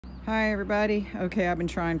Hi everybody. Okay, I've been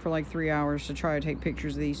trying for like 3 hours to try to take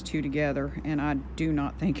pictures of these two together, and I do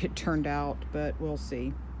not think it turned out, but we'll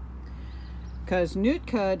see. Because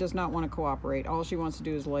Nootka does not want to cooperate. All she wants to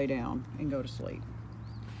do is lay down and go to sleep.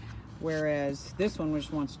 Whereas this one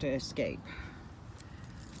just wants to escape.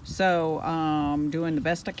 So, doing the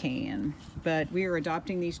best I can. But we are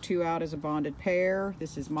adopting these two out as a bonded pair.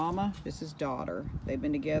 This is mama, this is daughter. They've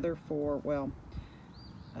been together for, well,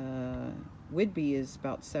 Whidbee is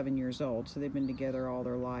about 7 years old, so they've been together all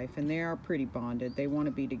their life, and they are pretty bonded. They want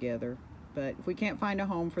to be together, but if we can't find a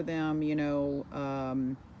home for them, you know,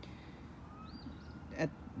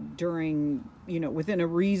 within a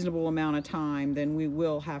reasonable amount of time, then we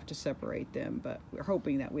will have to separate them, but we're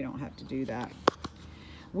hoping that we don't have to do that.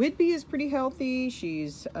 Whidbee is pretty healthy.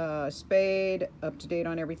 She's spayed, up to date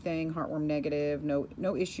on everything, heartworm negative,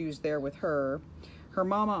 no issues there with her. Her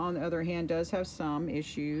mama, on the other hand, does have some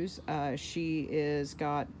issues. She is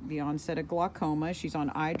got the onset of glaucoma. She's on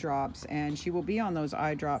eye drops, and she will be on those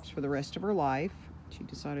eye drops for the rest of her life. She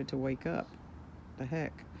decided to wake up. The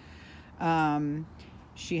heck.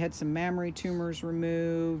 She had some mammary tumors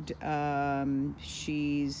removed.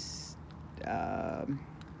 She is heartworm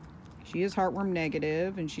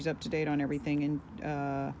negative, and she's up to date on everything,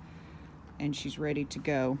 and she's ready to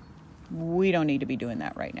go. We don't need to be doing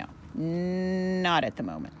that right now. Not at the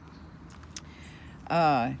moment.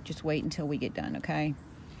 Just wait until we get done, okay?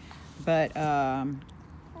 But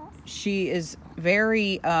she is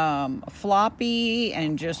very floppy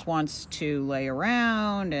and just wants to lay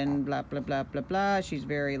around and blah blah blah blah blah. She's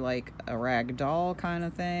very like a rag doll kind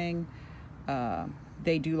of thing.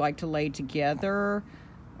 They do like to lay together.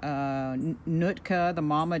 Nootka, the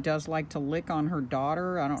mama, does like to lick on her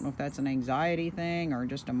daughter. I don't know if that's an anxiety thing or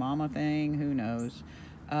just a mama thing. Who knows?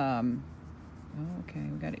 Okay,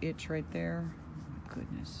 we got an itch right there. Oh,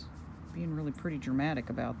 goodness. Being really pretty dramatic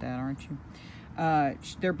about that, aren't you?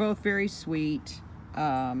 They're both very sweet,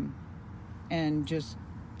 and just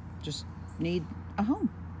need a home.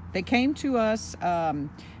 They came to us,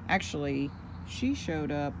 actually, she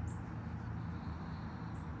showed up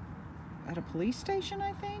at a police station,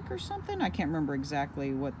 I think, or something. I can't remember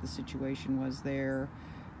exactly what the situation was there.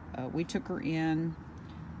 We took her in,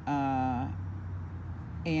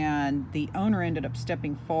 and the owner ended up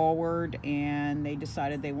stepping forward, and they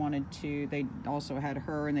decided they also had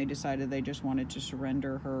her, and they decided they just wanted to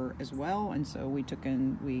surrender her as well, and so we took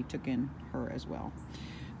in her as well.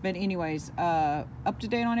 But anyways, up to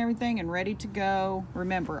date on everything and ready to go.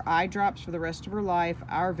 Remember, eye drops for the rest of her life.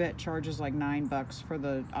 Our vet charges like $9 for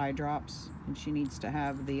the eye drops, and she needs to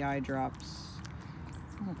have the eye drops,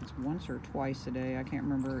 I don't know if it's once or twice a day. I can't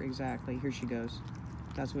remember exactly. Here she goes.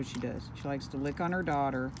 That's what she does. She likes to lick on her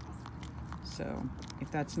daughter. So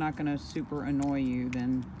if that's not going to super annoy you,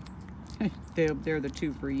 then they're the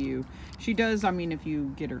two for you. She does, I mean, if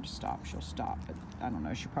you get her to stop, she'll stop. But I don't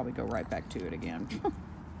know, she'll probably go right back to it again.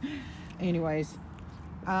 Anyways,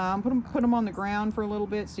 put them on the ground for a little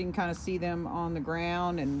bit so you can kind of see them on the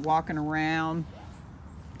ground and walking around.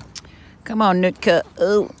 Come on, Nootka.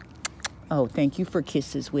 Oh, thank you for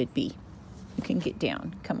kisses, Whidbee. You can get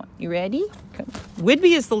down. Come on. You ready? Come on.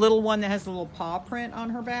 Whidbee is the little one that has the little paw print on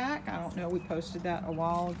her back. I don't know. We posted that a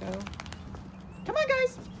while ago. Come on,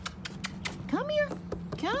 guys. Come here.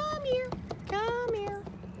 Come here. Come here.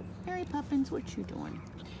 Mary Poppins, what you doing?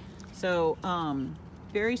 So,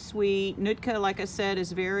 very sweet. Nootka, like I said,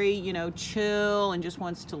 is very, you know, chill and just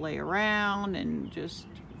wants to lay around and just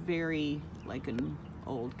very like an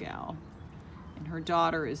old gal. And her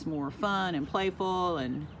daughter is more fun and playful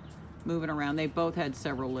and moving around. They both had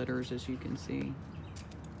several litters, as you can see.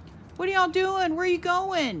 What are y'all doing? Where are you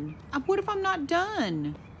going? What if I'm not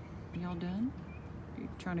done? Are y'all done? Are you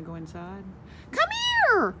trying to go inside? Come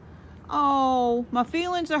here! Oh, my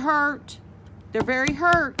feelings are hurt. They're very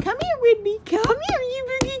hurt. Come here, Whidbee. Come here. You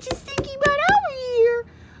better get your stinky butt over here.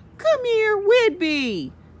 Come here,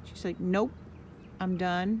 Whidbee. She's like, nope, I'm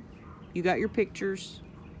done. You got your pictures.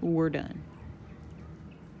 We're done.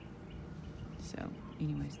 So,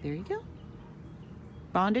 anyways, there you go.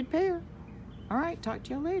 Bonded pair. All right, talk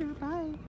to y'all later. Bye.